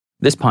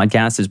This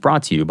podcast is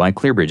brought to you by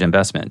ClearBridge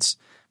Investments.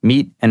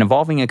 Meet an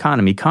evolving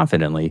economy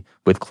confidently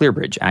with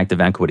ClearBridge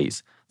Active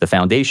Equities, the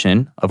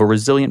foundation of a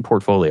resilient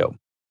portfolio.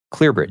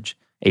 ClearBridge,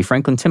 a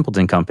Franklin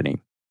Templeton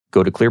company.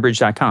 Go to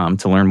clearbridge.com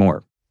to learn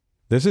more.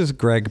 This is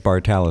Greg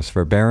Bartalis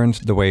for Barron's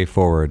The Way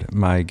Forward.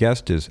 My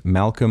guest is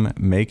Malcolm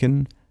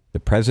Macon,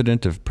 the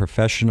president of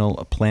Professional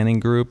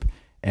Planning Group,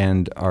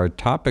 and our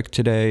topic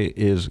today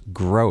is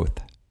growth.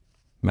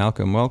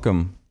 Malcolm,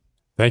 welcome.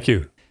 Thank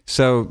you.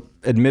 So,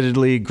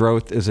 admittedly,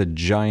 growth is a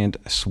giant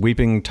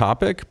sweeping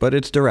topic, but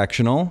it's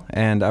directional.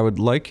 And I would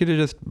like you to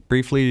just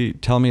briefly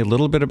tell me a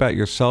little bit about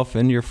yourself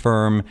and your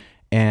firm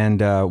and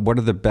what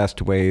are the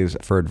best ways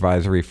for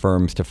advisory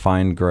firms to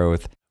find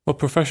growth. Well,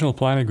 Professional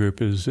Planning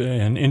Group is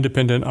an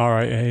independent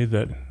RIA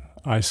that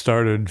I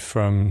started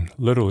from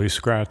literally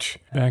scratch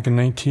back in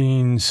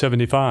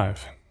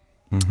 1975.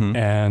 Mm-hmm.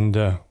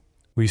 And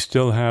we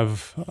still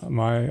have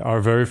our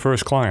very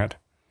first client.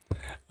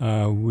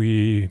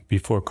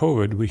 Before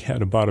COVID, we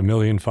had about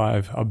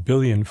 $1.5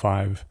 billion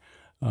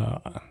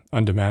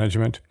under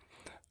management.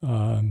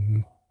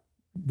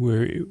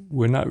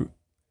 We're not,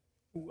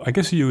 I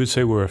guess you would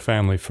say we're a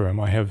family firm.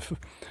 I have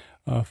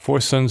 4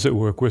 sons that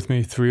work with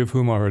me, 3 of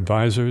whom are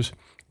advisors.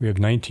 We have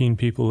 19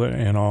 people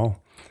in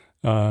all.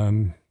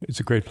 It's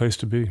a great place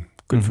to be.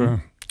 Good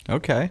firm.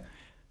 Okay.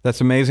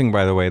 That's amazing,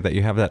 by the way, that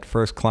you have that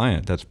first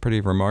client. That's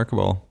pretty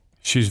remarkable.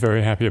 She's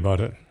very happy about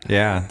it.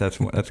 Yeah, that's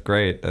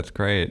great. That's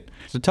great.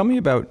 So tell me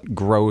about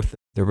growth.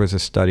 There was a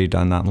study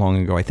done not long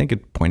ago. I think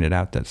it pointed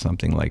out that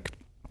something like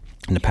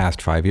in the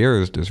past 5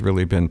 years, there's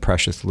really been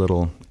precious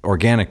little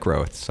organic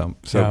growth. So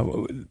yeah,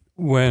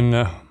 when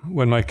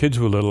my kids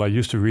were little, I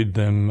used to read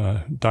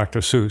them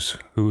Dr. Seuss,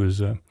 who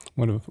is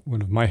one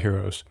of my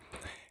heroes.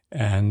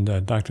 And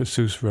Dr.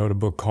 Seuss wrote a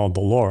book called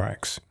The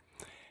Lorax.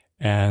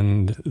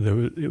 And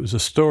it was a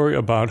story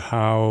about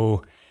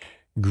how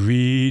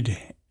greed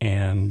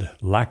and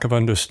lack of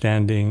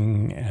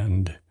understanding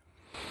and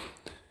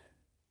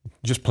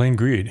just plain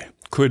greed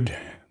could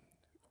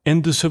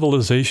end the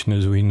civilization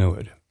as we knew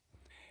it.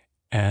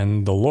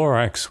 And the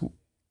Lorax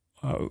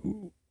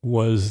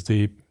was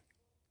the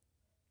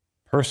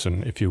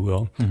person, if you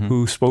will,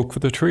 who spoke for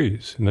the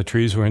trees, and the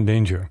trees were in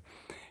danger.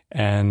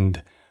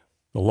 And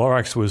the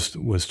Lorax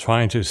was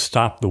trying to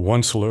stop the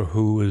Onceler,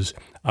 who was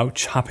out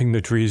chopping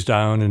the trees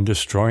down and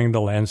destroying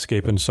the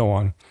landscape and so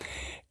on.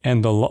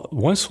 And the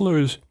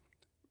Onceler's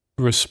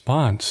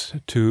response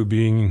to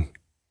being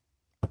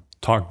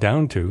talked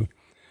down to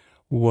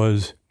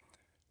was,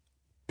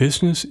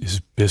 business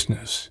is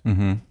business,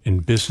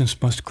 and business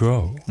must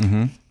grow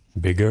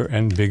bigger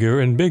and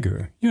bigger and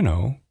bigger, you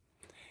know.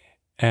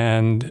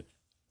 And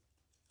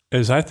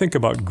as I think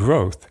about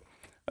growth,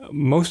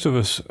 most of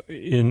us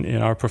in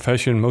our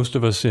profession, most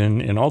of us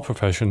in all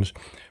professions,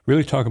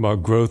 really talk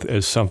about growth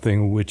as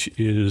something which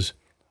is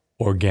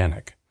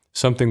organic.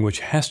 Something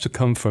which has to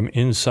come from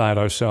inside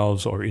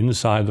ourselves or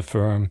inside the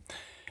firm,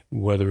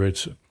 whether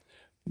it's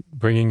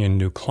bringing in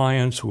new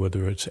clients,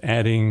 whether it's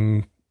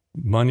adding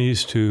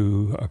monies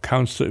to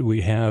accounts that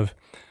we have.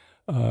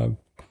 I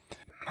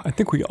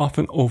think we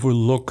often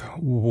overlook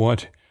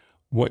what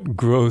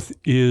growth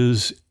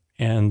is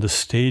and the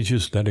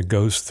stages that it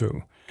goes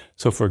through.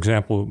 So, for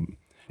example,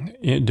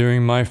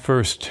 during my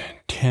first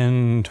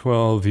 10,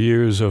 12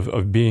 years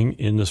of being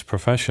in this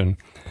profession,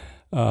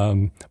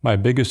 my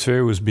biggest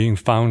fear was being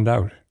found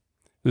out.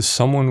 That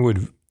someone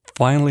would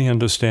finally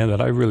understand that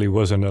I really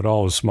wasn't at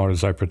all as smart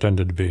as I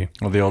pretended to be.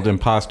 Well, the old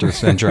imposter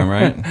syndrome,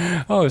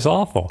 right? Oh, it's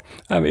awful.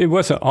 I mean, it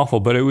wasn't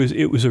awful, but it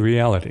was a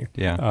reality.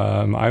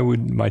 Yeah.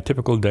 My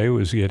typical day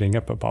was getting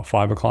up about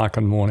 5 o'clock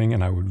in the morning,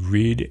 and I would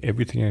read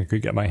everything I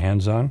could get my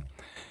hands on.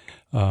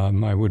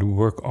 I would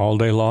work all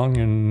day long,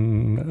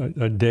 and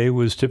a day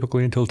was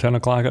typically until 10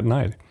 o'clock at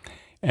night.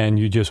 And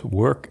you just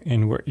work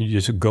and work. You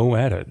just go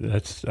at it.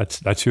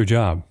 That's your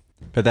job.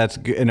 But that's,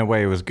 in a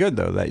way, it was good,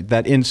 though.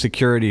 That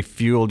insecurity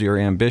fueled your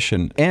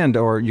ambition. And,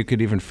 or you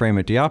could even frame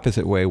it the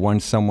opposite way.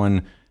 Once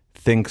someone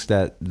thinks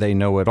that they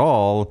know it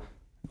all,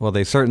 well,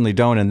 they certainly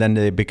don't, and then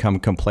they become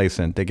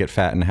complacent. They get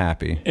fat and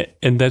happy.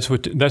 And that's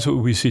what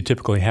we see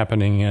typically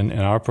happening in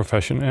our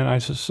profession. And I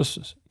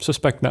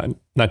suspect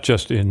not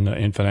just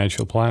in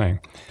financial planning.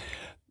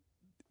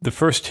 The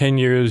first 10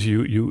 years,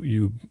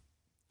 you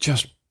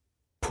just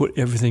put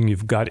everything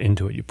you've got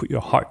into it. You put your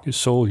heart, your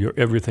soul, your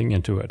everything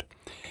into it.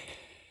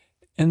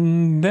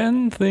 And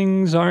then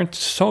things aren't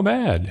so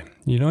bad.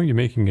 You know, you're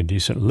making a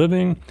decent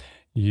living.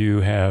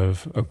 You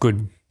have a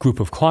good group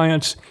of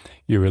clients.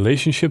 Your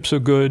relationships are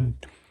good.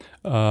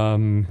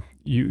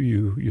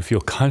 You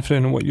feel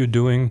confident in what you're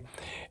doing.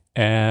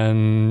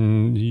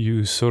 And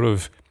you sort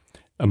of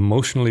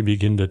emotionally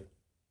begin to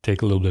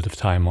take a little bit of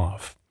time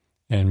off.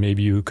 And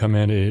maybe you come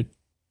in at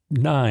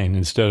 9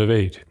 instead of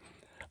 8.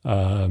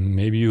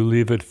 Maybe you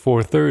leave at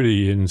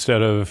 4:30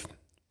 instead of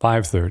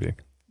 5:30,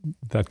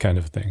 that kind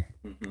of thing.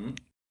 Mm-hmm.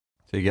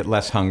 So you get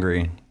less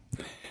hungry.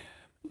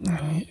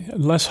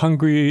 Less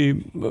hungry,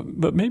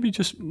 but maybe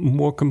just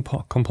more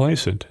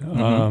complacent.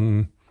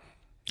 Mm-hmm.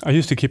 I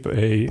used to keep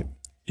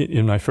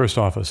in my first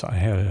office, I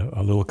had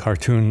a little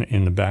cartoon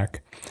in the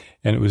back,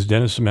 and it was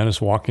Dennis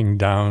Menace walking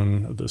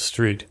down the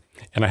street,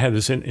 and I had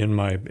this in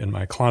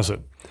my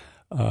closet.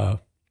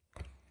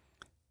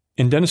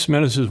 And Dennis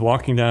Menace is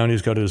walking down.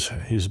 He's got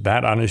his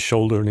bat on his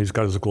shoulder, and he's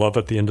got his glove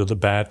at the end of the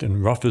bat,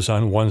 and Ruff is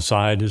on one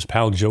side, his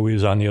pal Joey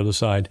is on the other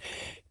side.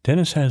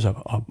 Dennis has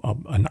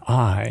an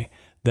eye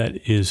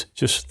that is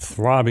just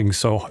throbbing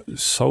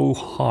so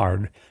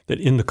hard that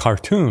in the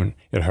cartoon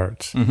it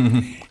hurts.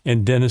 Mm-hmm.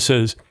 And Dennis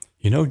says,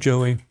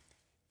 Joey,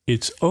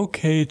 it's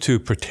okay to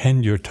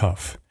pretend you're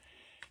tough.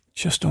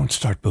 Just don't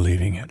start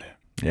believing it.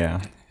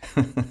 Yeah.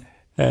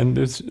 And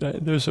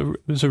there's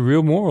a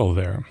real moral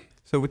there.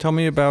 So tell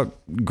me about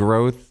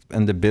growth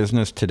and the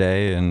business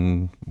today,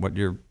 and what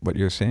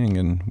you're seeing,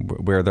 and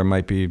where there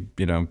might be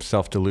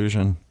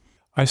self-delusion.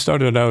 I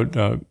started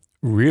out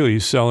really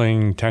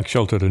selling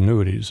tax-sheltered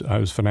annuities. I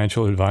was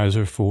financial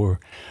advisor for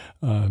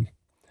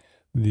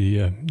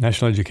the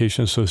National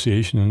Education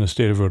Association in the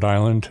state of Rhode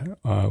Island,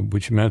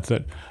 which meant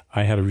that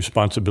I had a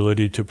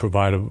responsibility to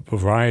provide a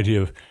variety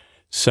of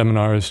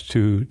seminars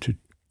to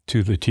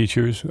the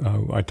teachers.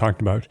 I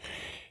talked about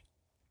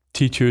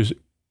teachers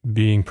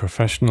being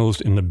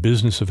professionals in the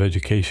business of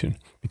education.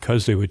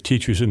 Because they were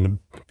teachers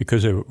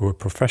because they were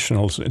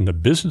professionals in the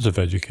business of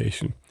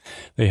education,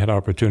 they had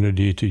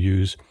opportunity to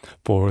use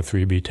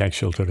 403(b) tax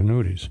sheltered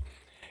annuities.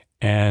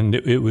 And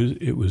it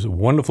was a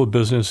wonderful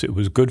business. It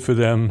was good for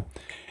them.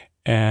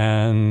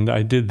 And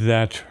I did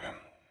that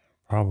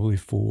probably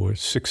for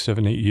 6,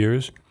 7, 8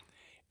 years.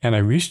 And I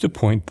reached a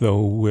point,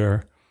 though,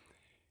 where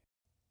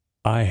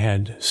I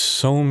had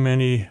so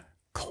many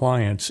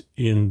clients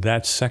in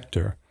that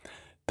sector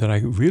that I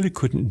really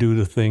couldn't do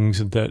the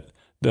things that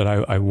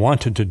I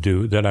wanted to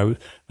do, that I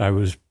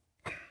was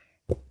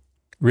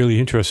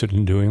really interested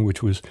in doing,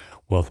 which was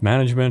wealth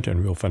management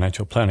and real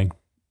financial planning.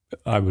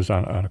 I was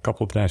on a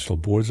couple of national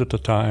boards at the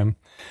time.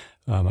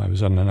 I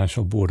was on the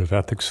National Board of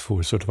Ethics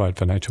for Certified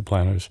Financial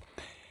Planners.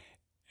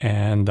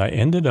 And I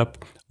ended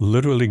up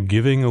literally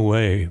giving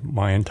away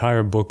my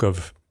entire book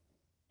of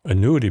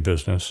annuity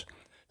business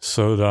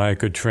so that I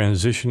could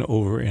transition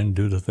over and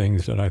do the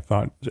things that I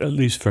thought, at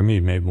least for me,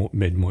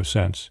 made more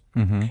sense.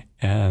 Mm-hmm.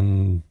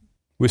 And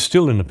we're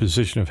still in the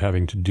position of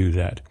having to do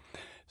that.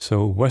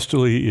 So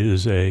Westerly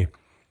is a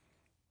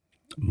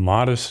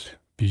modest,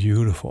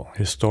 beautiful,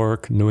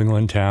 historic New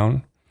England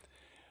town.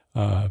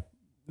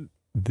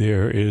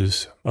 There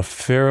is a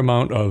fair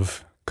amount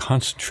of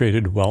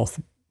concentrated wealth,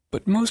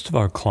 but most of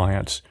our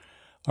clients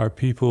are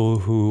people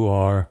who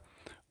are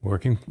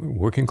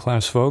working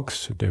class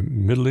folks. They're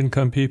middle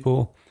income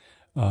people.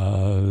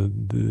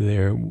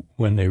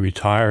 When they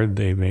retire,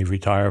 they may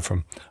retire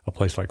from a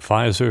place like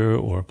Pfizer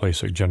or a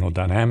place like General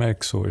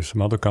Dynamics or some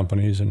other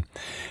companies and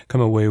come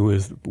away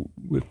with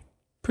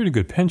pretty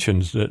good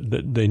pensions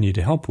that they need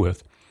help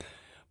with.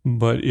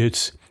 But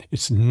it's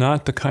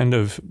not the kind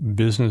of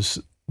business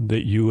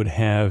that you would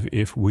have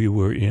if we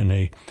were in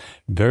a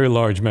very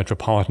large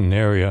metropolitan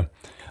area.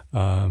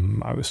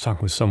 I was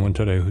talking with someone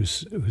today who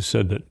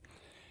said that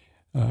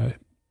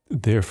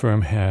their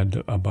firm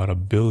had about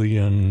 $1.3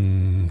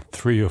 billion or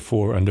 $1.4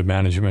 billion under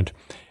management,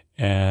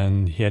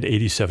 and he had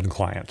 87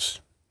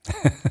 clients.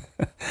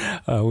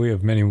 We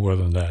have many more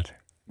than that.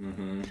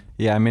 Mm-hmm.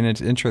 Yeah, I mean,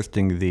 it's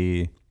interesting,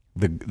 the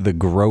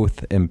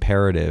growth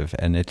imperative,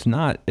 and it's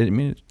not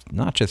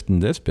just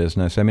in this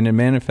business. I mean, it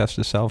manifests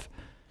itself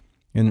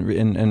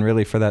in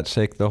really, for that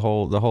sake, the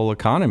whole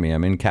economy. I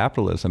mean,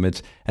 capitalism.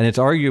 It's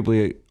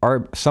arguably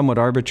somewhat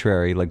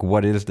arbitrary. Like,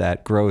 what is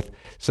that growth?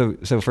 So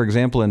for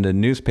example, in the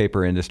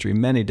newspaper industry,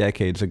 many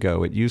decades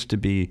ago, it used to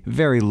be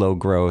very low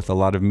growth. A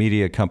lot of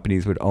media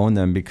companies would own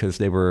them because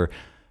they were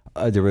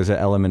there was an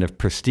element of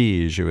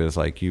prestige. It was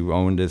like, you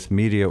own this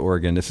media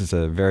organ. This is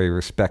a very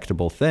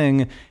respectable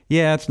thing.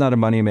 Yeah, it's not a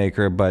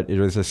moneymaker, but it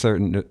was a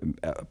certain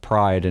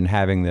pride in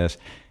having this.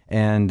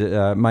 And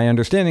my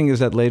understanding is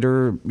that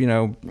later,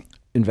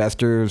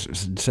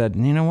 investors said,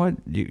 you know what,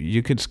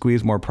 you could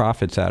squeeze more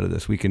profits out of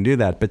this. We can do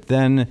that. But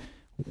then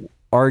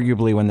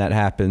arguably when that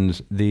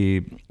happens,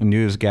 the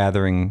news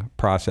gathering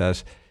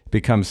process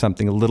becomes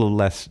something a little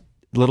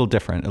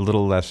different, a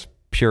little less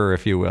pure,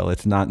 if you will.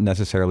 It's not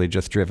necessarily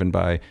just driven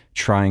by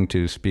trying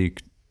to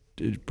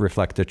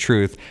reflect the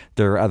truth.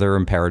 There are other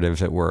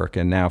imperatives at work.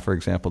 And now, for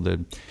example,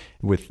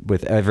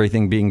 with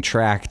everything being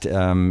tracked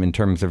in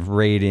terms of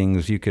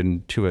ratings, you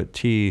can, to a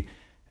T,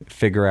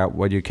 figure out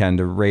what you can.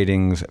 The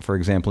ratings, for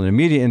example, in the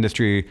media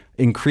industry,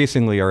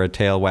 increasingly are a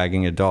tail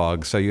wagging a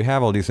dog. So you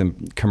have all these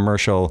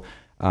commercial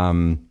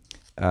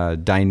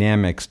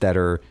dynamics that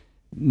are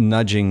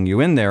nudging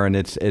you in there, and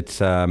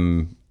it's.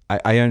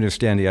 I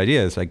understand the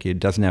idea. It's like, it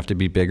doesn't have to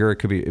be bigger; it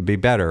could be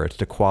better. It's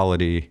the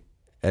quality,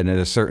 and at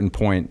a certain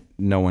point,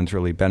 no one's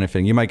really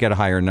benefiting. You might get a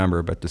higher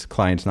number, but this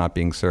client's not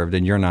being served,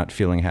 and you're not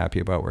feeling happy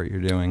about what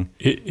you're doing.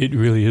 It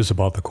really is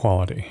about the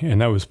quality,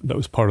 and that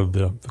was part of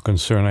the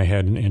concern I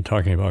had in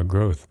talking about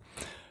growth.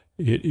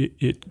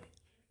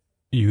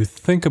 You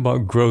think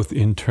about growth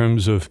in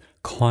terms of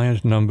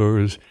client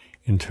numbers,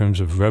 in terms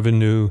of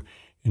revenue,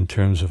 in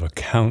terms of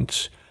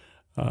accounts,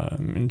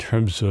 in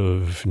terms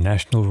of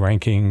national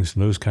rankings,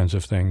 and those kinds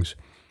of things.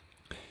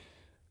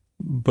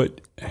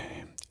 But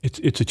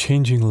it's a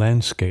changing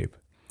landscape.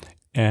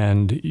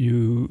 And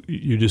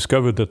you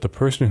discovered that the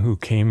person who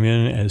came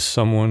in as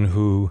someone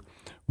who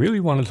really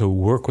wanted to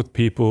work with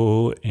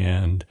people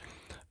and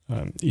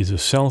either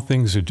sell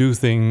things or do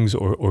things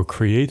or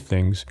create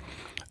things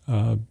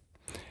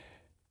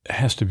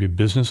has to be a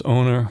business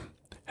owner,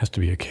 has to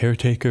be a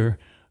caretaker,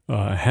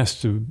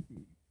 has to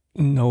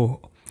know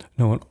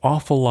an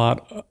awful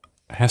lot,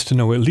 has to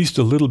know at least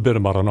a little bit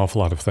about an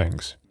awful lot of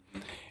things.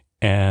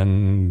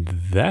 And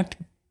that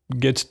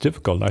gets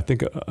difficult. I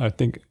think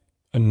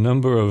a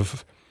number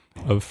of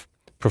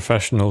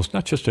professionals,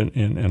 not just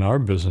in our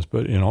business,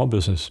 but in all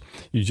business,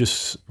 you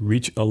just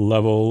reach a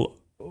level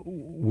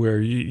where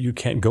you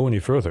can't go any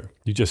further.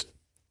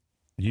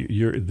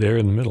 You're there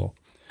in the middle.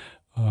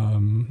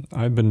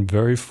 I've been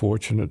very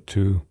fortunate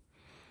to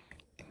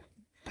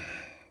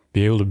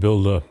be able to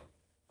build a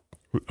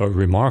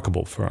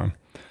remarkable firm.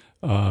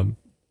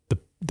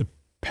 The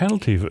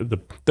penalty,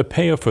 the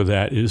payoff for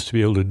that is to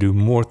be able to do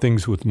more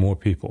things with more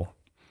people.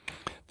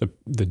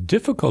 The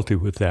difficulty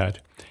with that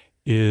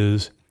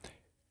is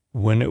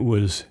when it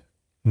was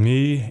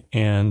me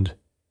and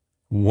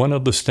one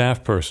other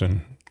staff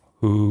person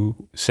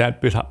who sat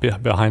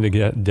behind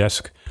a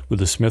desk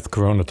with a Smith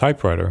Corona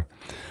typewriter.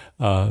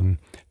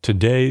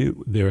 Today,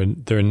 there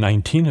are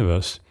 19 of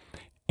us,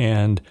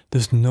 and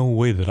there's no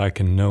way that I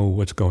can know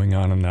what's going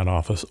on in that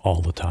office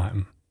all the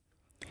time.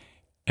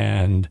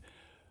 And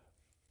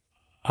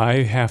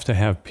I have to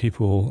have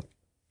people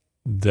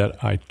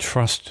that I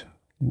trust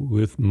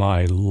with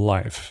my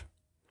life,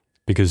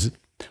 because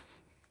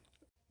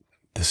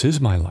this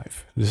is my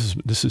life. This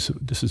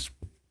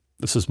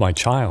is my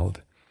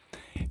child,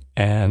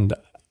 and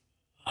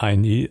I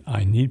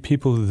need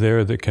people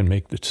there that can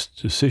make the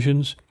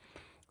decisions,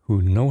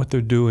 who know what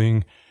they're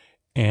doing,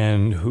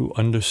 and who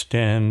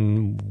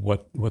understand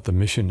what the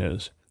mission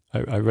is.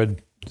 I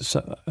read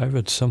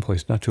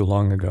someplace not too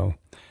long ago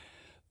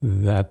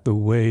that the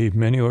way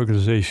many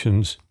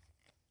organizations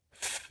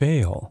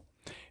fail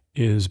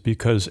is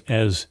because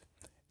as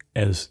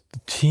the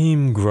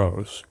team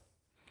grows,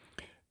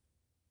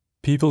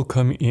 people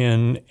come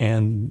in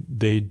and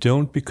they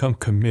don't become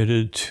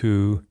committed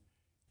to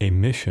a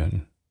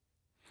mission.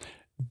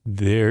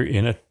 They're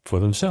in it for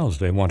themselves.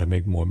 They want to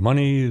make more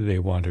money. They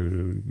want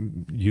to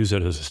use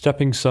it as a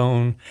stepping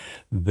stone.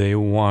 They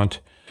want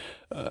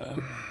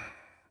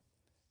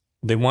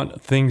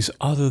things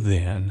other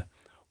than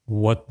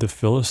what the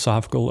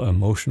philosophical,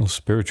 emotional,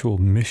 spiritual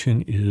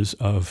mission is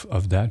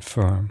of that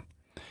firm.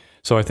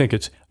 So I think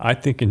as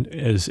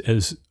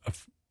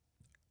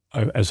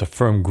a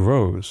firm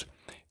grows,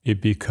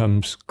 it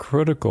becomes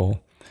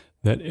critical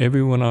that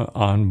everyone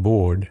on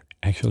board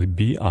actually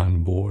be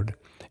on board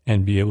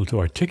and be able to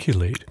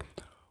articulate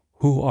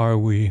who are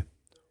we,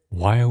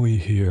 why are we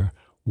here,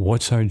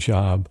 what's our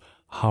job,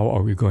 how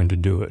are we going to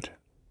do it.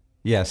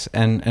 Yes,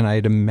 and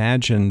I'd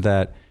imagine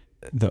that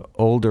the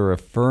older a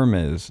firm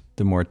is,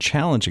 the more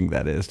challenging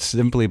that is,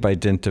 simply by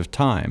dint of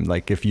time.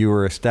 Like if you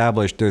were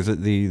established, there's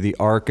the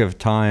arc of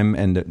time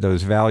and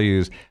those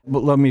values.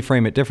 But let me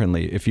frame it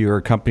differently. If you're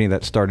a company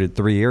that started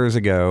 3 years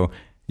ago,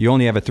 you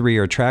only have a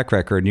 3-year track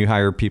record and you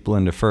hire people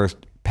in the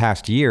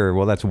past year,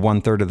 well, that's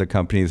 1/3 of the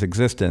company's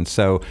existence.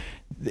 So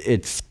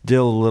it's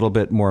still a little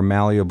bit more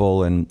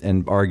malleable and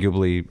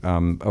arguably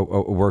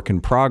a work in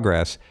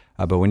progress.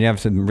 But when you have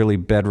some really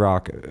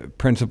bedrock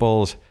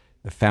principles,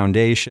 the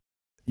foundation,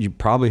 you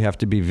probably have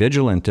to be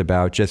vigilant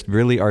about just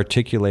really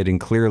articulating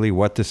clearly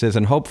what this is.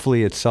 And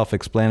hopefully it's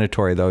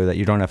self-explanatory, though, that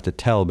you don't have to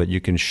tell, but you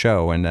can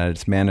show, and that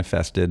it's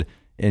manifested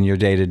in your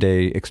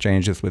day-to-day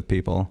exchanges with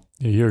people.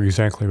 Yeah, you're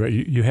exactly right.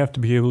 You have to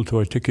be able to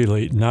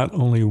articulate not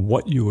only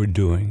what you are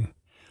doing,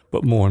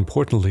 but more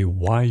importantly,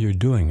 why you're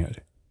doing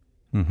it.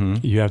 Mm-hmm.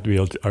 You have to be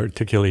able to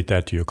articulate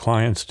that to your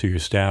clients, to your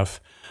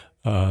staff,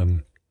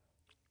 to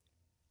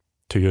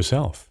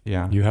yourself.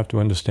 Yeah. You have to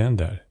understand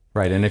that.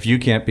 Right, and if you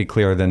can't be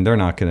clear, then they're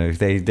not going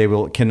to. They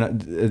will.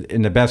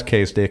 In the best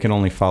case, they can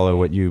only follow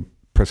what you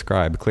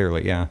prescribe.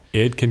 Clearly, yeah.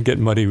 It can get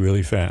muddy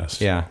really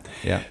fast. Yeah.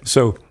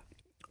 So,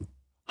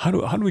 how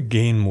do we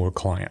gain more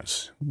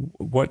clients?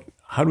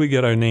 How do we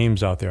get our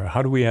names out there?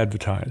 How do we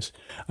advertise?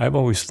 I've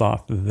always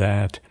thought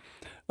that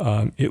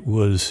it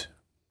was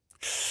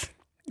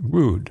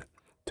rude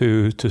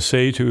to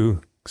say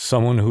to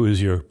someone who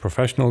is your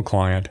professional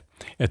client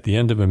at the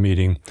end of a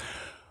meeting,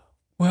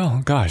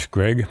 "Well, gosh,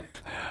 Greg,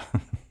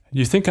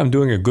 you think I'm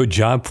doing a good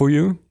job for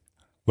you?"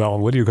 Well,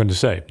 what are you going to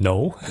say?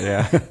 No.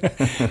 Yeah.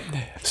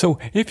 So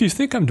if you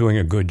think I'm doing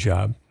a good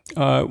job,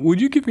 would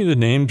you give me the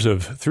names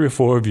of 3 or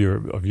 4 of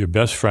your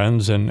best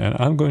friends, and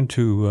I'm going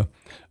to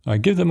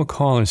give them a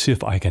call and see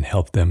if I can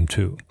help them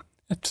too.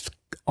 That's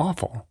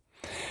awful.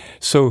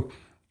 So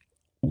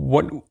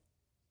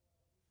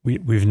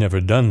we've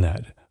never done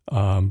that.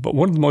 But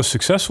one of the most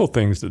successful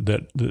things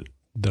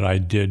that I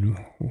did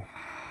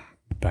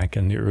back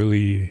in the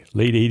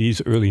late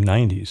 80s, early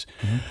 90s,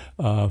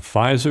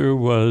 Pfizer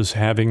was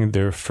having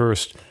their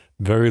first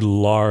very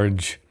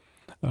large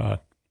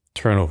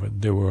turnover.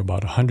 There were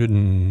about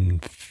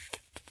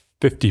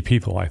 150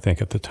 people, I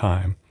think, at the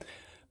time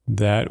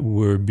that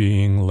were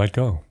being let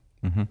go.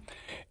 Mm-hmm.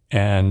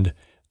 And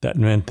that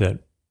meant that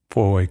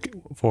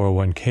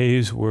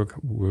 401ks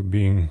were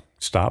being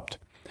stopped.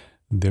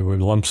 There were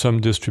lump sum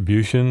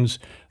distributions,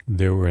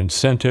 there were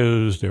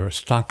incentives, there were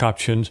stock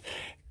options,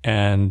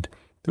 and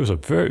there was a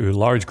very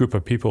large group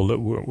of people that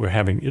were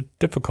having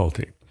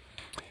difficulty.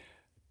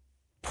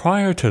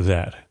 Prior to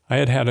that, I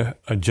had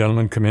a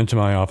gentleman come into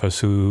my office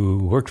who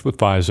worked with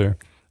Pfizer.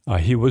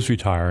 He was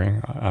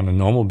retiring on a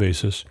normal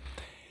basis.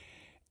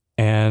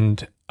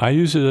 And I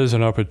used it as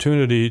an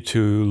opportunity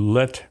to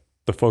let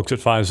the folks at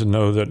Pfizer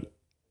know that,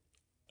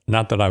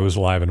 not that I was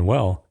alive and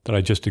well, that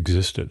I just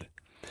existed.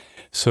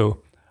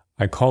 So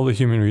I called the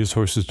Human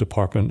Resources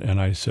Department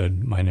and I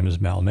said, my name is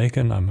Mal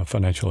Macon. I'm a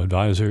financial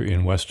advisor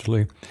in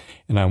Westerly.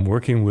 And I'm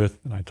working with,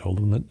 and I told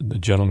them the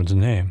gentleman's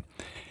name.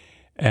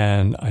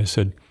 And I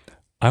said,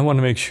 I want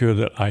to make sure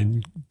that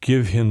I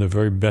give him the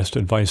very best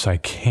advice I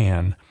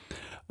can.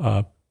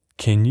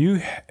 Can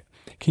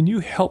you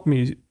help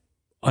me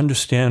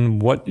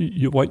understand what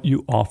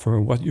you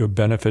offer, what your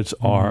benefits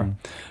are,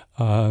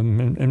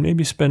 and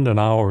maybe spend an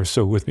hour or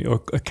so with me, or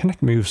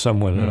connect me with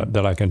someone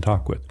that I can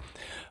talk with?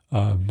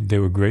 They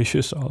were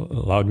gracious,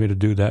 allowed me to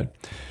do that.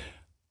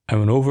 I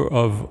went over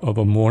of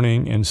a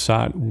morning and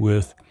sat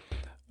with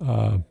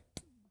the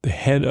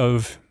head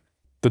of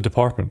the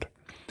department.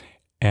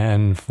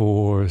 And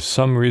for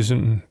some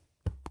reason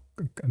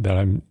that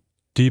I'm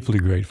deeply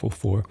grateful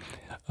for,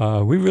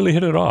 we really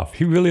hit it off.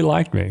 He really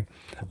liked me.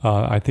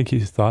 I think he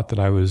thought that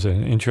I was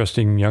an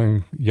interesting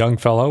young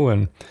fellow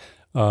and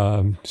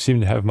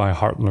seemed to have my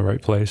heart in the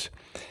right place.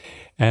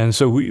 And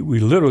so we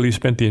literally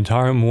spent the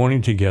entire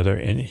morning together,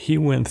 and he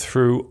went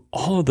through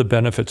all of the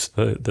benefits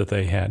that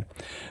they had.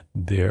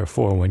 Their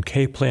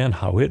 401k plan,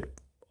 how it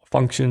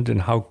functioned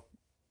and how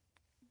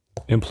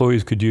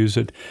employees could use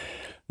it,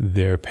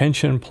 their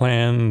pension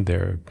plan,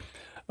 their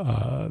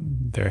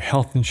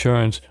health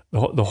insurance,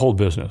 the whole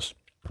business.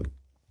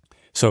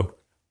 So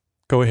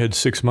go ahead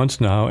 6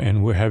 months now,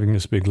 and we're having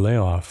this big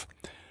layoff.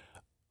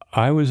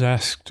 I was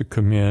asked to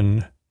come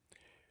in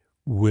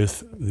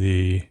with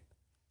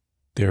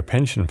their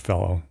pension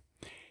fellow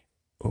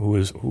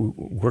who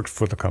worked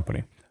for the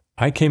company.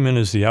 I came in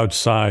as the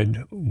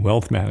outside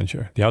wealth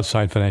manager, the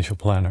outside financial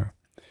planner,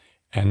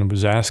 and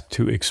was asked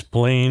to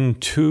explain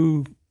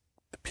to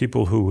the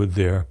people who were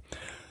there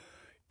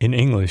in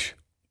English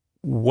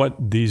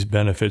what these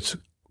benefits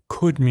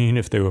could mean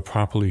if they were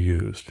properly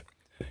used.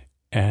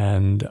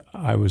 And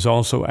I was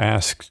also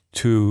asked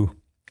to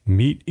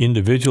meet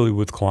individually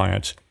with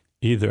clients,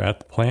 either at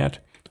the plant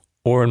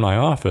or in my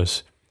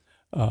office,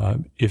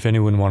 if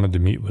anyone wanted to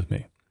meet with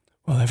me.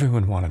 Well,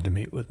 everyone wanted to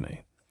meet with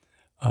me.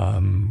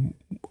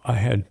 I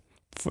had,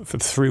 for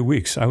 3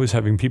 weeks, I was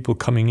having people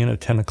coming in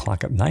at 10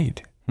 o'clock at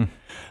night.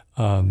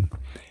 And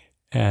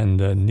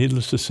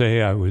needless to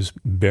say, I was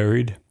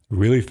buried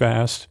really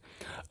fast.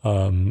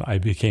 I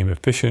became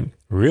efficient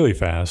really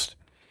fast.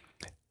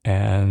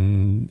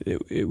 And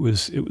it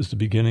was the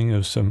beginning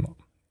of some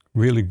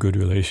really good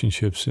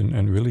relationships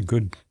and really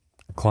good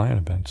client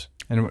events.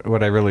 And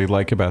what I really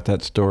like about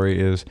that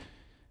story is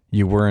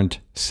you weren't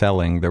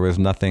selling. There was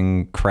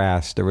nothing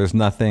crass. There was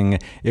nothing.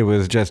 It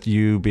was just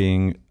you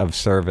being of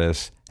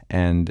service,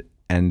 and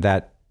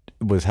that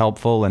was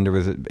helpful. And there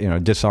was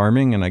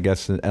disarming, and I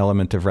guess an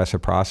element of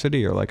reciprocity.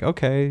 You're like,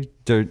 okay,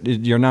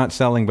 you're not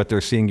selling, but they're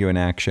seeing you in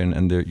action,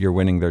 and you're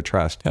winning their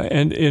trust.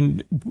 And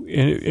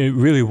it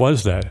really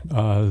was that.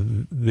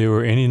 There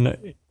were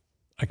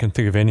I can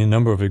think of any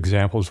number of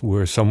examples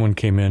where someone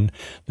came in.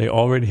 They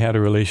already had a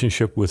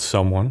relationship with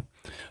someone.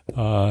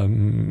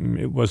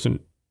 It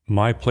wasn't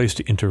my place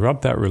to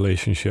interrupt that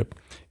relationship.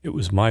 It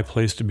was my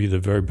place to be the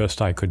very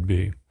best I could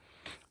be.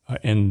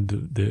 And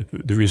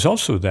the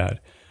results of that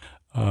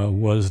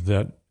was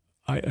that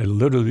I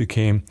literally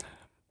became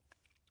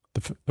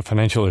the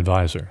financial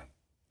advisor.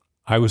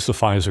 I was the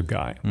Pfizer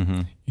guy.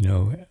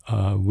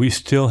 Mm-hmm. We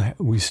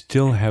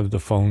still have the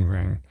phone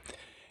ring,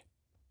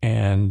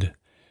 and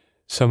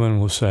someone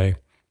will say,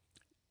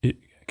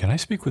 "Can I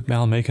speak with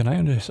Mal Macon? I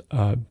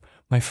understand.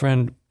 My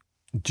friend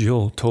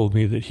Jill told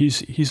me that he's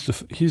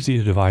the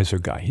advisor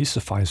guy. He's the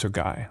Pfizer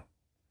guy."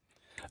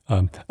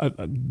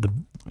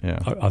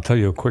 I'll tell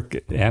you a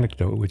quick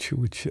anecdote, which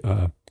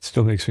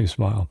still makes me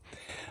smile.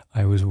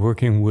 I was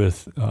working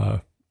with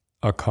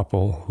a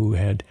couple who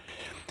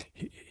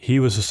he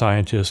was a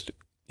scientist.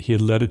 He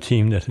had led a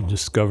team that had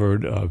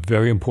discovered a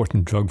very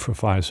important drug for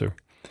Pfizer.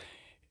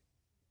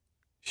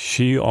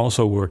 She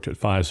also worked at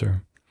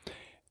Pfizer,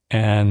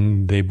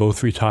 and they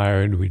both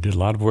retired. We did a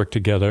lot of work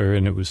together,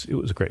 and it was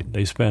great.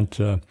 They spent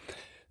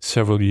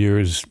several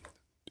years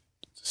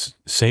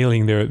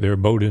sailing their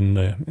boat in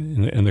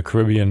the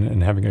Caribbean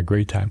and having a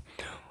great time.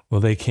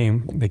 Well, they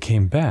came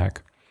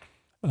back.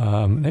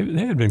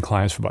 They had been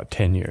clients for about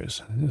 10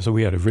 years, so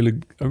we had a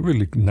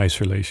really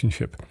nice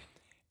relationship.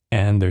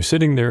 And they're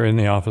sitting there in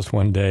the office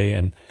one day,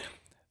 and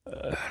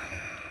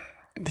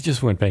they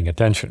just weren't paying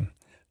attention.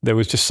 There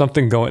was just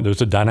something going. There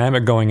was a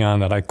dynamic going on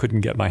that I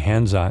couldn't get my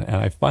hands on, and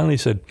I finally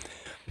said,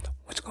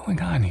 "What's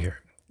going on here?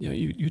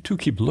 You two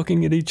keep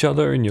looking at each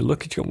other, and you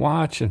look at your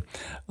watch, and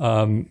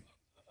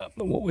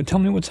tell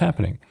me what's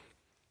happening.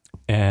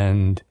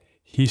 And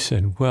he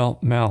said, well,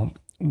 Mal,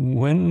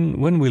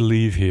 when we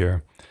leave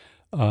here,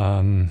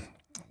 we're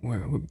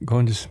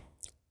going to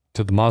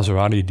the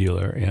Maserati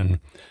dealer in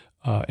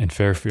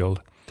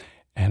Fairfield,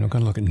 and we're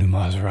going to look at new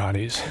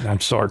Maseratis. And I'm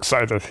so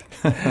excited.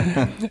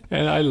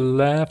 And I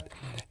laughed,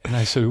 and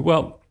I said,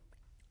 well,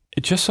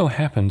 it just so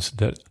happens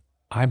that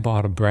I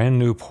bought a brand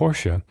new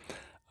Porsche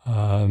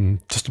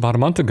just about a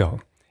month ago,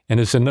 and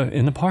it's in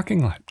the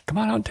parking lot. Come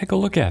on out and take a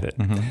look at it.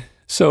 Mm-hmm.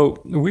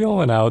 So we all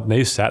went out, and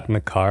they sat in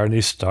the car, and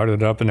they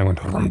started up, and they went,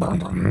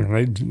 and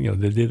they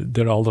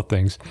did all the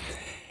things.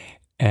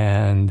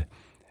 And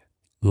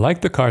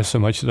liked the car so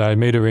much that I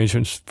made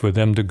arrangements for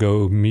them to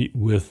go meet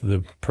with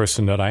the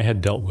person that I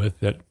had dealt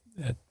with at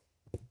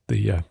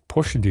the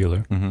Porsche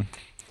dealer. Mm-hmm.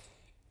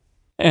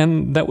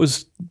 And that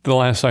was the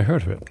last I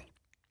heard of it.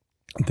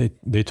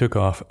 They took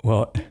off.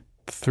 Well,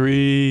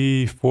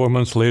 3-4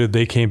 months later,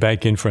 they came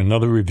back in for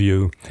another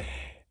review,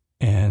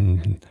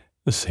 and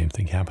the same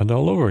thing happened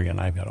all over again.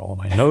 I've got all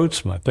my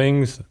notes, my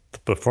things, the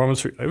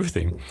performance,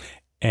 everything.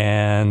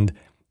 And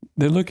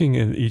they're looking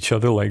at each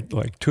other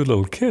like two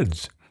little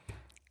kids.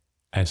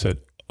 I said,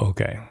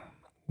 okay,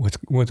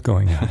 what's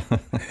going on?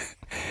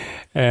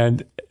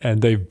 and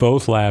they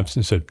both laughed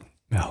and said,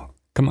 Mel,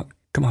 come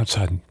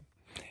outside.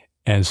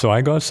 And so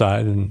I go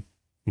outside, and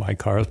my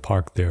car is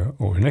parked there.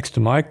 Or next to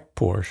my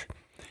Porsche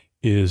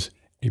is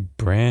a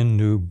brand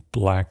new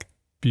black,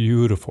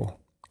 beautiful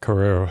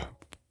Carrera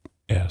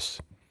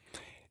S.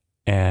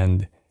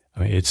 And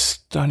I mean, it's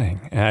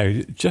stunning.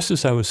 And just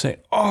as I was saying,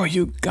 oh,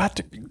 you got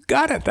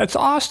it. That's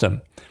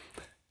awesome.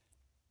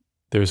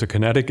 There's a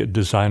Connecticut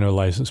designer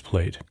license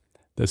plate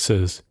that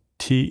says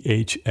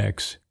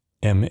THX-MAL.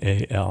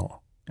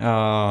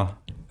 Oh,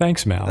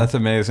 thanks, Mal. That's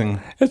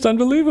amazing. It's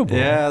unbelievable.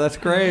 Yeah, that's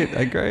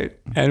great. Great.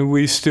 And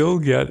we still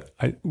get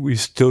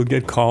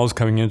calls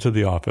coming into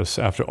the office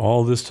after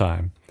all this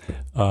time,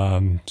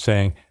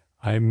 saying,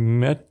 I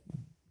met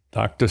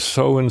Dr.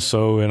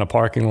 So-and-so in a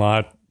parking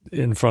lot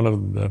in front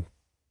of the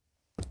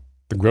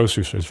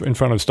grocery store, in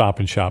front of Stop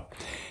and Shop.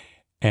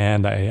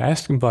 And I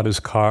asked him about his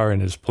car and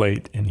his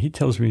plate, and he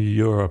tells me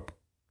you're an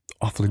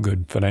awfully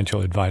good financial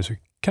advisor.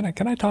 Can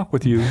I talk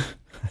with you?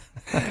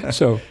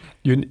 So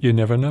you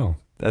never know.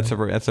 That's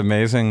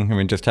amazing. I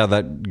mean, just how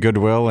that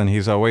goodwill, and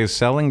he's always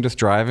selling, just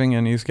driving,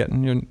 and he's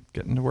getting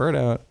the word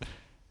out.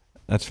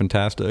 That's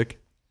fantastic.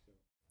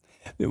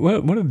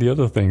 One of the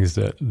other things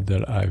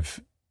that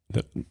I've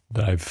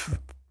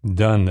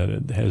done that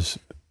it has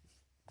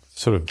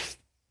sort of,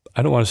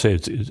 I don't want to say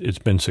it's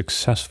been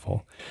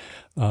successful,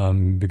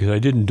 because I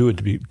didn't do it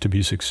to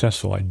be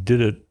successful. I did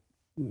it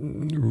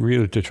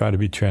really to try to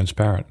be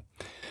transparent.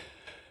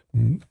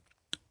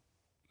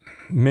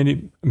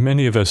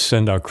 Many of us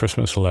send out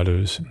Christmas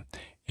letters,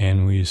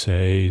 and we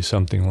say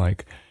something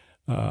like,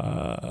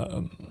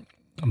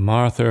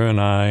 Martha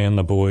and I and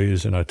the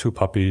boys and our 2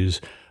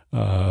 puppies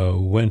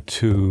went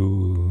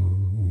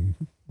to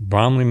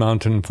Bromley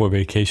Mountain for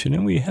vacation,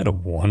 and we had a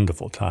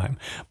wonderful time.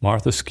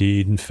 Martha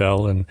skied and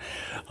fell, and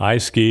I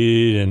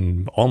skied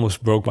and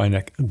almost broke my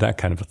neck, that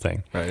kind of a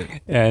thing.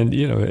 Right. And,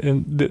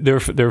 and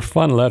they're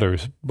fun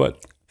letters,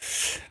 but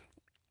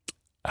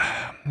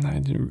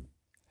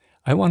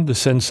I wanted to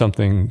send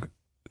something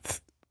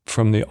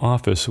from the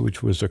office,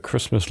 which was a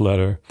Christmas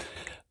letter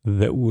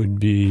that would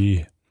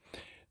be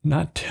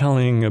not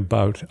telling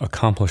about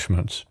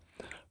accomplishments,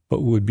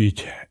 but would be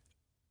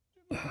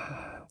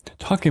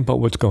talking about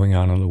what's going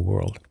on in the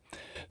world.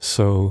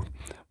 So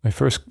my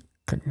first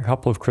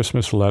couple of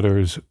Christmas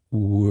letters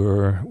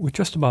were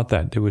just about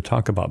that. They would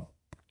talk about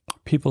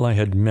people I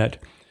had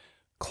met,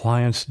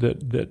 clients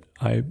that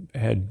I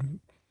had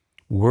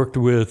worked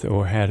with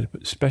or had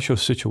special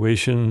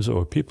situations,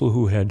 or people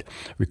who had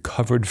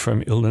recovered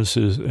from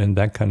illnesses and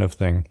that kind of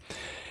thing.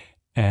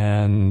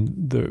 And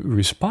the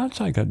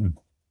response I got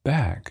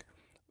back,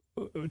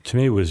 to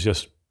me, was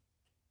it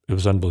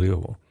was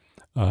unbelievable.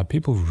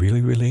 People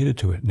really related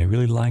to it, and they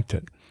really liked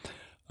it.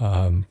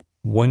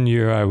 One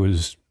year I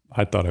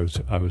thought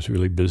I was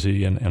really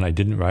busy, and I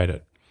didn't write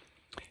it.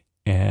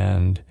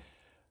 And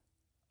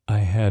I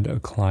had a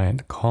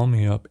client call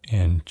me up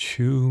and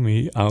chew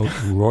me out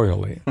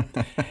royally.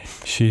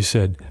 She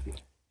said,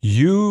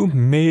 "You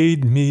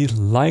made me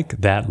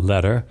like that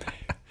letter.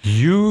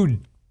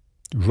 You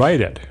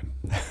write it."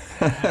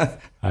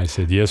 I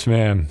said, "Yes,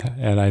 ma'am,"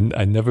 and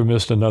I never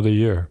missed another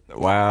year.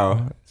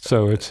 Wow!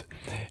 So it's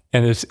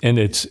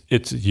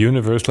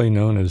universally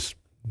known as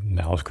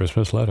Mal's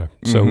Christmas letter.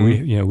 So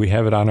we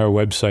have it on our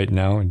website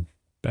now, and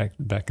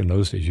back in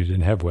those days you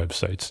didn't have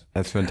websites.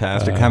 That's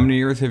fantastic. How many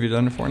years have you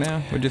done it for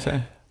now? Would you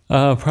say?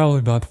 Probably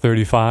about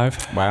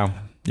 35. Wow!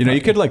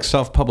 You could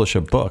self-publish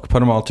a book, put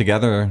them all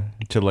together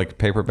to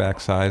paperback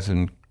size,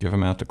 and give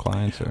them out to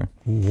clients. Or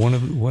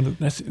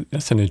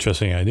that's an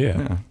interesting idea.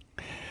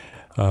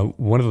 Yeah.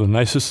 One of the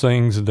nicest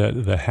things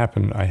that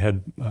happened, I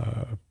had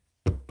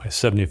my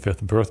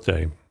 75th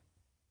birthday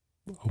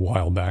a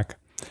while back,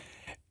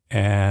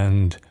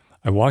 and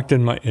I walked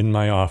in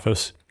my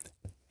office,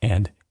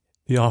 and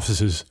the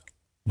office is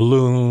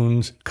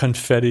balloons,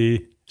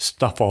 confetti,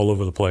 stuff all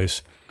over the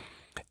place.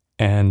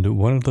 And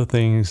one of the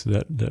things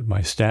that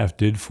my staff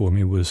did for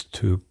me was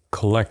to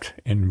collect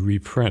and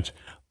reprint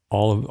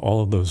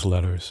all of those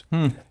letters.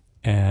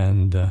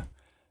 And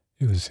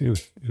it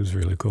was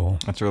really cool.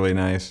 That's really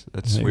nice.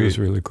 That's sweet. It was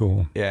really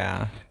cool.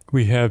 Yeah.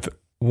 We have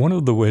one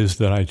of the ways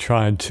that I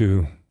tried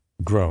to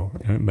grow,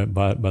 and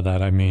by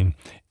that I mean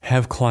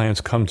have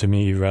clients come to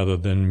me rather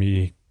than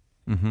me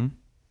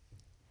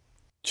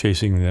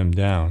chasing them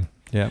down.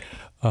 Yeah.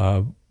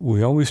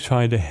 We always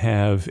try to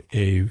have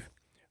a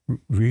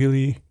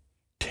really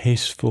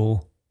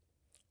tasteful,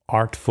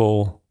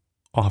 artful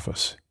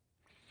office.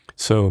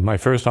 So my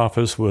first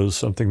office was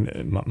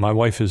something. My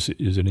wife is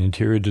an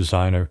interior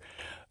designer.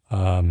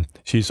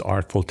 She's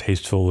artful,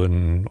 tasteful,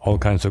 and all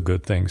kinds of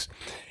good things.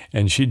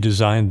 And she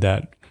designed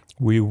that.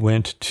 We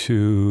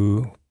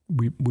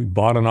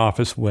bought an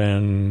office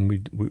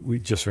when we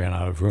just ran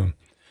out of room.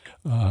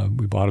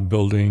 We bought a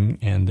building,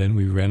 and then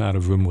we ran out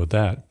of room with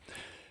that.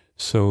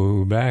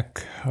 So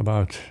back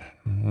about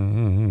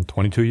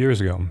 22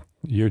 years ago,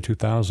 year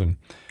 2000,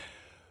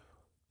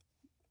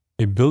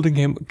 a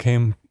building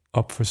came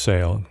up for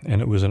sale,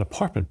 and it was an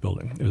apartment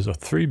building. It was a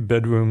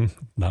three-room,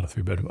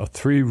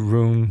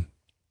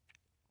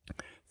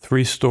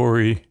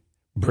 3-story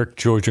brick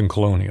Georgian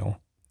colonial.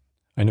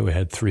 I knew it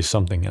had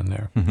 3-something in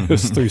there. It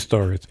was 3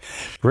 stories.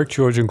 Brick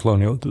Georgian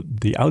colonial.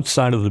 The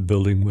outside of the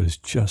building was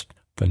just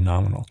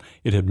phenomenal.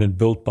 It had been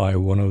built by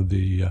one of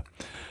the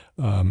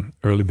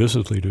early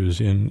business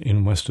leaders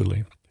in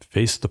Westerly.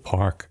 Faced the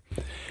park.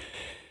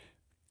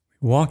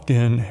 Walked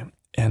in,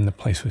 and the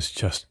place was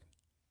just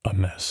a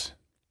mess.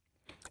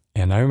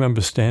 And I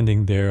remember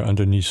standing there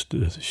underneath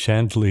the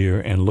chandelier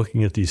and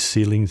looking at these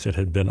ceilings that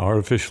had been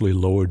artificially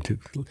lowered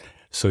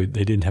so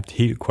they didn't have to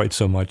heat it quite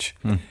so much.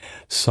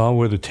 Saw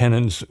where the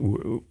tenants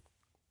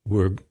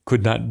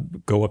could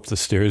not go up the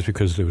stairs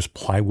because there was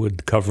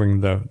plywood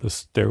covering the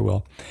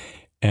stairwell.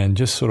 And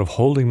just sort of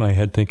holding my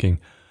head thinking,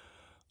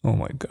 oh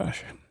my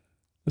gosh,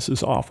 this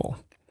is awful.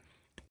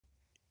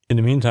 In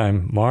the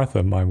meantime,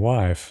 Martha, my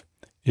wife,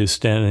 is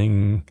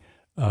standing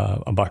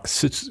about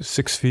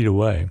 6 feet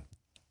away,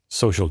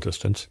 social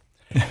distance,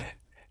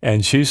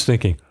 and she's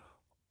thinking,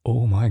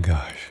 oh my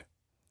gosh,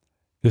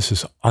 this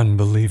is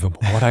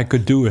unbelievable what I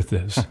could do with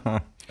this.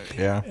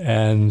 Yeah.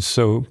 And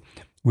so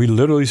we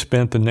literally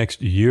spent the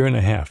next year and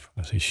a half,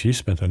 she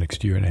spent the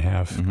next year and a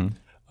half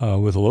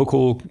with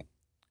local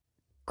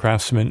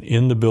craftsmen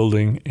in the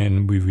building,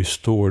 and we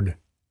restored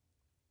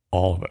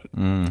all of it.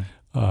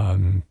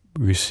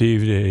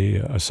 Received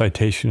a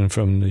citation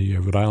from the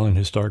Rhode Island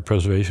Historic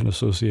Preservation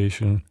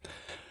Association.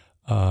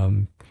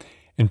 And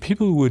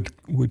people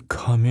would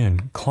come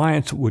in,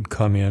 clients would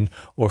come in,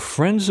 or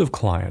friends of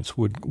clients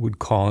would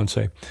call and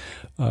say,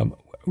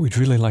 we'd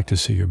really like to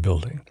see your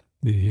building.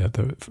 The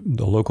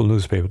local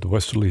newspaper, the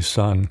Westerly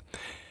Sun,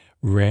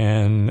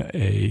 ran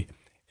a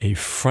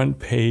front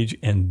page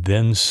and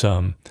then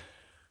some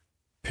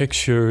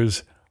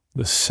pictures,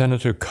 the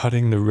senator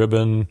cutting the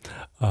ribbon.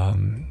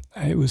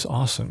 It was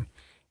awesome.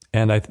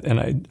 And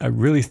I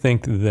really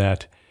think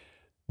that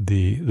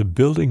the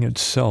building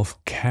itself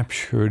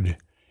captured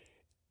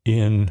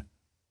in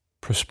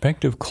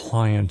prospective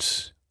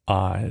clients'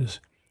 eyes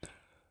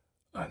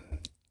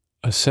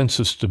a sense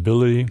of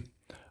stability,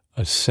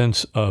 a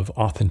sense of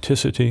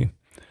authenticity,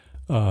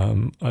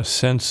 a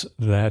sense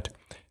that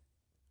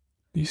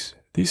these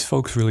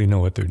folks really know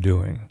what they're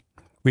doing.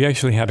 We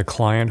actually had a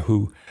client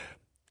who,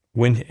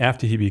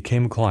 after he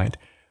became a client,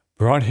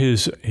 brought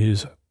his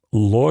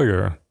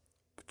lawyer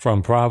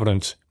from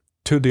Providence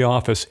to the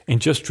office and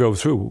just drove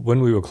through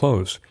when we were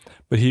closed.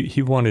 But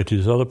he wanted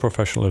his other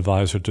professional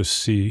advisor to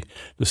see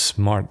the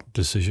smart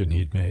decision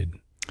he'd made.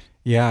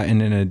 Yeah,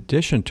 and in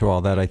addition to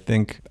all that, I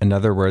think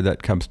another word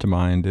that comes to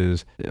mind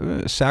is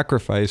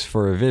sacrifice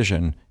for a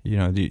vision. You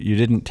know, you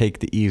didn't take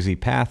the easy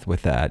path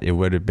with that. It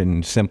would have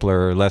been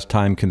simpler, less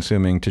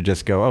time-consuming to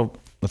just go, oh,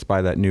 let's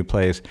buy that new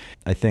place.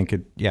 I think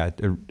it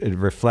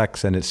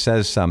reflects and it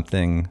says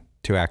something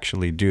to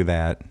actually do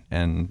that,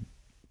 and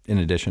in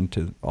addition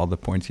to all the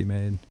points you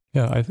made.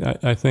 Yeah,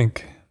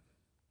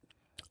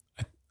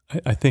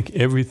 I think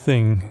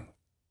everything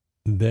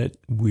that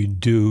we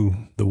do,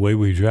 the way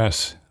we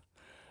dress,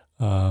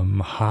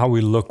 how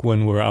we look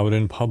when we're out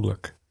in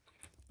public,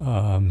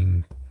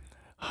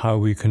 how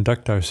we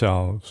conduct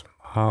ourselves,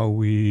 how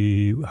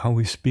we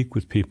speak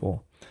with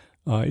people,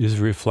 is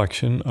a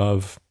reflection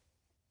of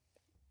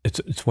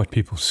it's what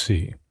people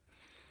see.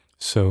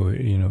 So,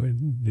 you know,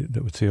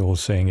 what's the old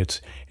saying?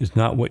 It's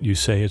not what you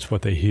say, it's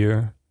what they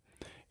hear.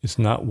 It's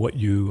not what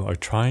you are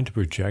trying to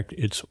project,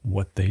 it's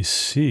what they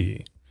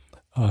see.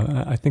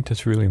 I think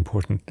that's really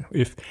important.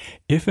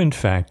 If in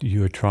fact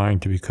you're trying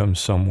to become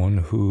someone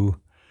who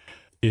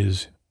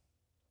is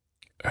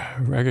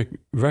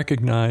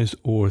recognized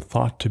or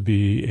thought to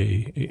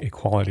be a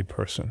quality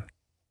person.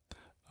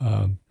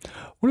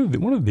 One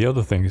of the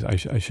other things I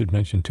should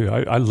mention too,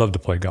 I love to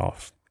play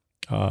golf.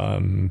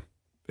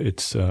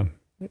 It's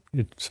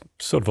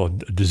sort of a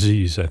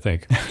disease, I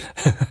think.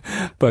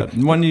 But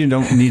one you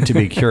don't need to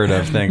be cured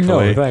of,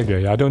 thankfully. No, thank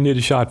you. I don't need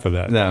a shot for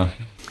that. No.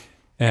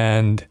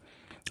 And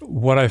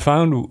what I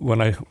found when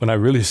I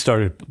really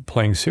started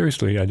playing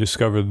seriously, I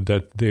discovered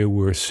that there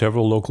were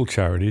several local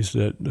charities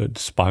that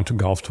sponsored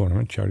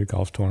charity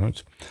golf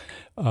tournaments.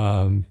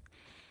 And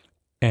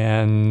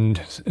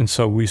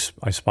so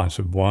I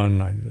sponsored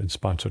one, I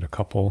sponsored a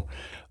couple.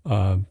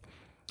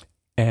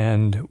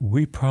 And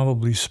we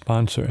probably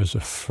sponsor as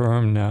a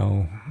firm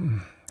now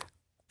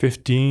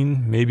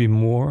 15, maybe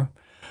more,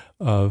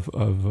 of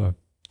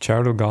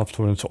charitable golf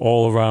tournaments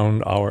all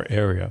around our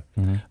area.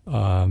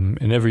 Mm-hmm.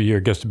 And every year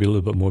it gets to be a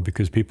little bit more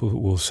because people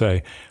will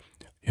say,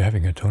 "You're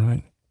having a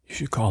tournament? You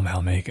should call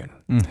Mal Macon.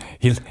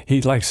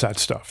 He likes that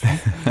stuff."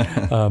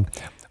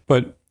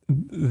 But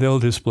they'll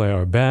display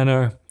our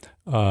banner.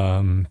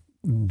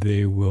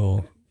 They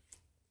will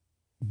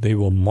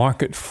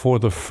market for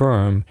the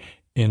firm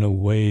in a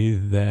way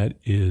that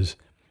it's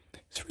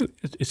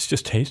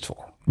just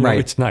tasteful. Right.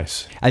 It's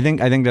nice. I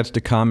think that's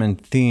the common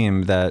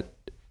theme, that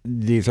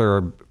these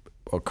are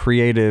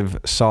creative,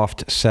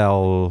 soft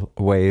sell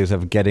ways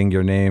of getting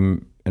your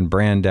name and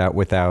brand out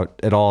without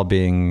it all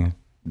being,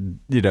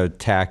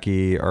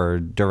 tacky or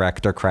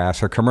direct or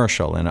crass or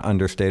commercial in an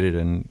understated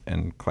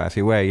and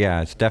classy way.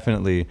 Yeah, it's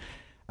definitely,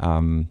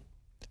 it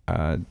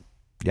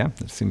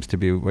seems to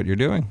be what you're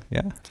doing.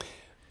 Yeah.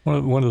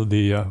 One of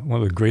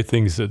the great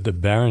things that the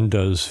Barron's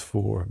does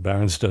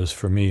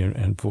for me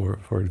and for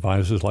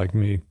advisors like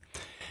me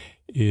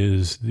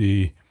is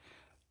the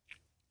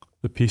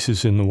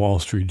pieces in the Wall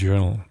Street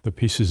Journal, the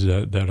pieces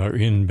that are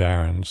in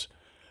Barron's.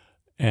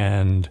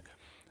 And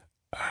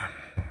I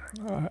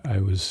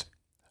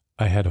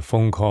had a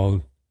phone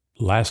call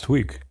last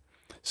week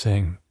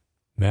saying,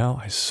 "Mal,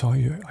 I saw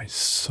your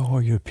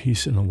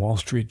piece in the Wall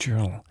Street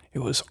Journal. It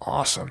was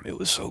awesome. It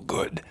was so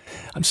good.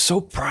 I'm so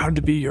proud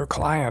to be your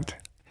client."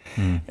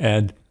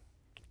 And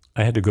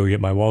I had to go get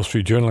my Wall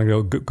Street Journal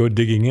and go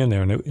digging in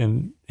there,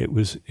 and it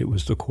was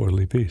the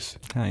quarterly piece.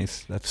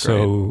 Nice, that's great.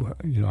 So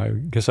I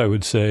guess I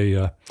would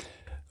say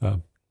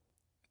I'm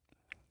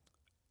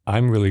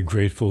really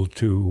grateful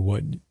to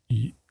what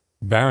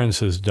Barron's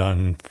has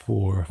done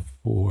for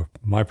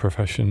my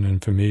profession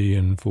and for me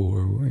and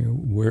for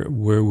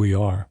where we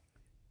are.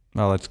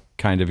 Well, that's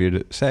kind of you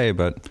to say,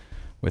 but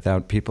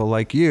without people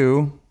like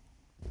you,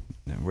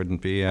 there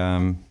wouldn't be.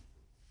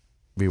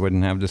 We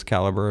wouldn't have this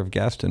caliber of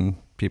guest and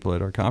people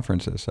at our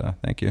conferences.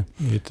 Thank you.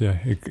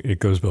 It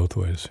goes both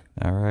ways.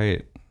 All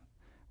right.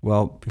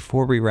 Well,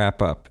 before we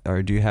wrap up,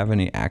 do you have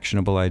any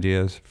actionable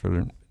ideas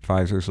for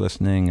advisors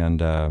listening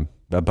and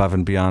above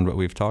and beyond what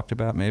we've talked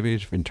about,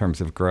 maybe in terms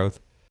of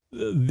growth?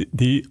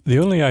 The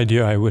only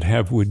idea I would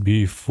have would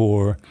be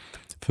for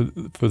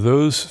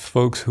those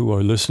folks who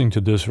are listening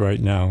to this right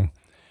now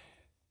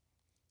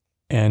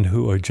and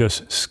who are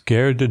just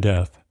scared to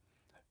death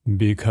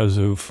because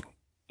of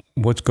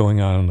what's going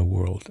on in the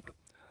world.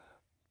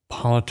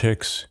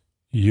 Politics,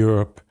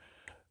 Europe,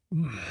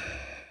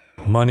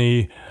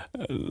 money.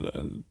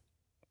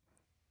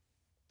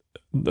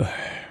 On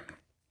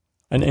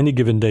any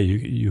given day,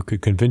 you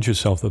could convince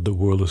yourself that the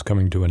world is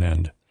coming to an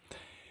end.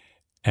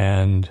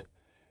 And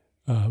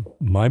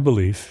my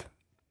belief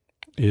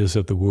is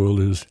that the world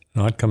is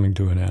not coming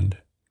to an end.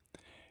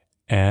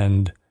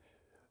 And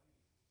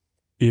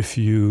if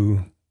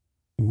you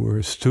were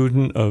a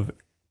student of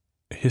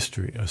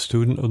history, a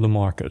student of the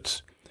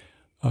markets,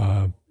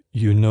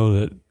 you know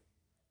that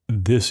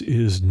this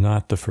is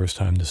not the first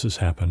time this has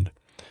happened.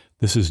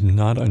 This is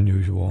not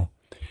unusual.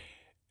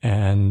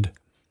 And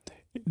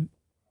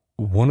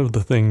one of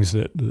the things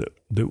that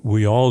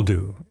we all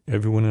do,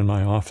 everyone in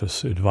my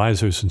office,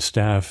 advisors and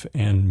staff,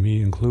 and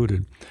me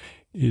included,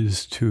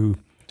 is to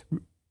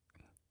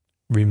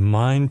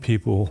remind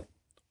people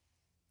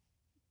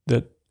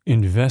that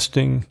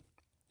investing,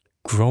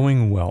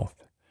 growing wealth,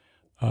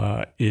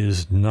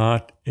 is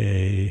not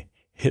a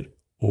hit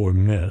or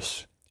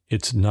miss.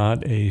 It's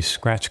not a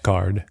scratch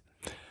card.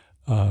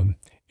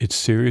 It's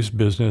serious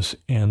business,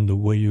 and the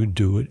way you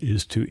do it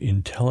is to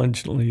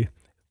intelligently,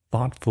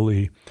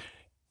 thoughtfully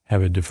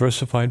have a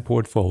diversified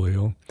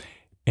portfolio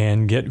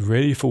and get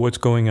ready for what's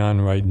going on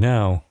right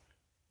now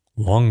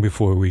long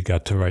before we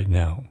got to right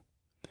now.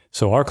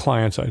 So our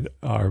clients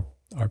are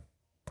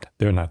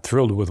they're not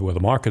thrilled with where the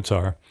markets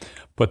are,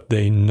 but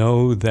they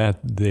know that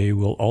they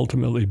will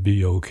ultimately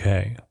be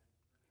okay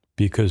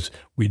because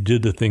we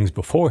did the things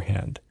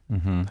beforehand.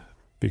 Mm-hmm.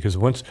 Because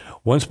once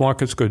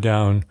markets go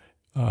down,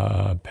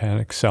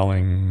 panic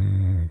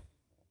selling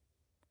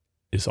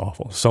is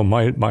awful. So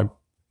my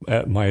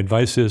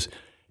advice is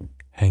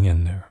hang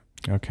in there.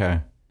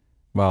 Okay.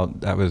 Well,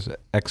 that was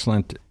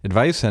excellent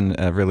advice and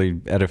a really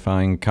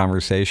edifying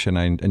conversation.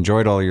 I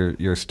enjoyed all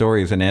your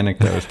stories and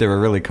anecdotes. They were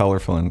really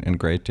colorful and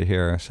great to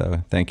hear.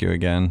 So thank you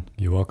again.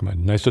 You're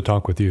welcome. Nice to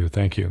talk with you.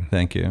 Thank you.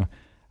 Thank you.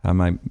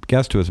 My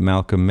guest was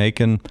Malcolm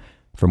Macon.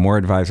 For more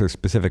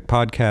advisor-specific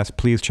podcasts,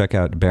 please check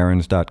out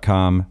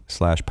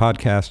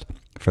barrons.com/podcast.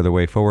 For the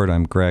way forward,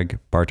 I'm Greg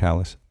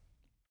Bartalis.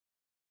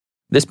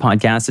 This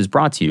podcast is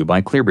brought to you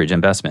by ClearBridge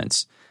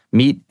Investments.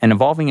 Meet an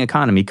evolving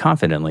economy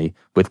confidently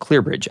with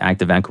ClearBridge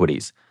Active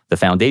Equities, the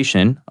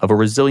foundation of a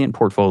resilient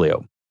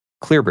portfolio.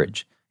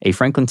 ClearBridge, a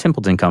Franklin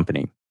Templeton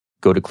company.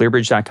 Go to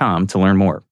clearbridge.com to learn more.